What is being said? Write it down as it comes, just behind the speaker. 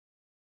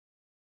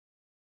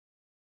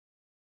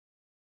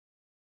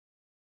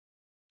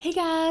Hey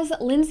guys,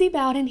 Lindsay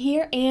Bowden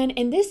here, and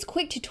in this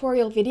quick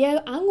tutorial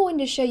video, I'm going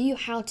to show you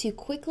how to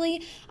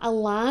quickly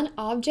align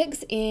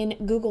objects in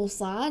Google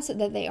Slides so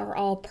that they are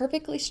all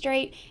perfectly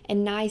straight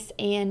and nice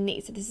and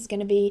neat. So this is going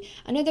to be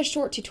another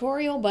short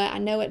tutorial, but I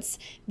know it's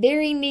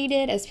very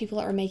needed as people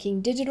are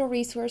making digital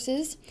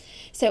resources.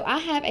 So I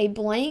have a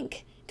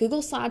blank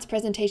Google Slides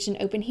presentation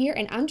open here,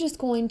 and I'm just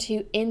going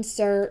to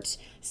insert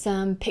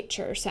some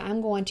pictures. So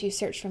I'm going to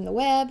search from the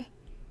web.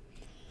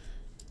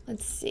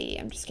 Let's see,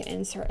 I'm just going to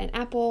insert an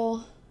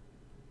apple.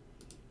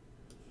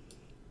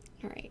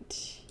 All right.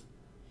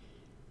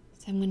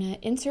 So I'm going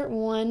to insert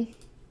one.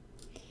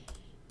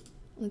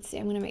 Let's see,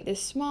 I'm going to make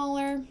this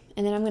smaller,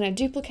 and then I'm going to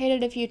duplicate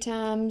it a few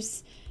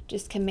times.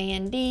 Just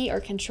Command D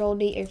or Control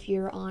D if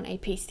you're on a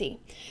PC.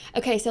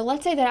 Okay, so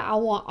let's say that I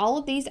want all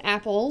of these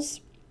apples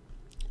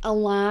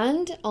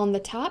aligned on the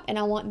top, and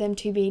I want them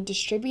to be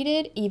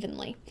distributed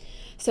evenly.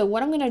 So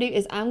what I'm going to do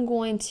is I'm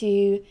going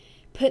to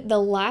put the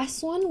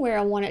last one where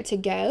I want it to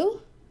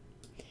go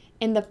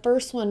and the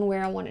first one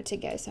where I want it to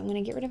go. So I'm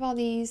going to get rid of all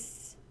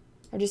these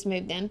or just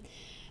move them.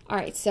 All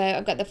right, so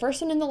I've got the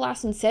first one and the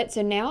last one set.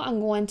 So now I'm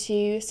going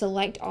to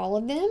select all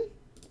of them.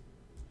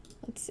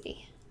 Let's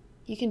see.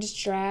 You can just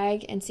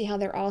drag and see how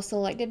they're all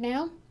selected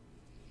now.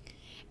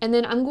 And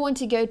then I'm going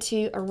to go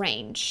to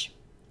Arrange.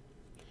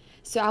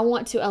 So I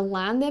want to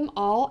align them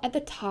all at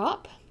the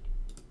top.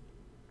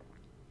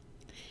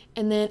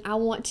 And then I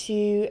want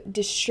to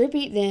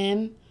distribute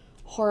them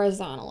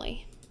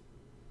horizontally.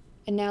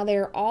 And now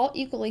they're all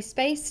equally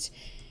spaced.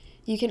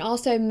 You can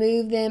also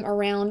move them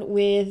around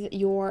with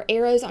your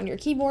arrows on your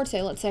keyboard. So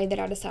let's say that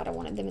I decide I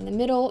wanted them in the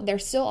middle. They're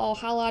still all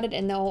highlighted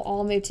and they'll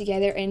all move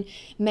together and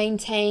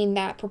maintain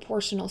that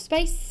proportional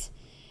space.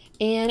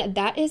 And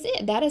that is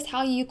it. That is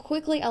how you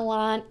quickly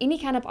align any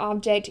kind of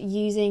object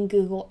using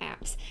Google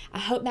Apps. I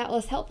hope that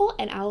was helpful,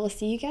 and I will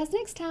see you guys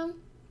next time.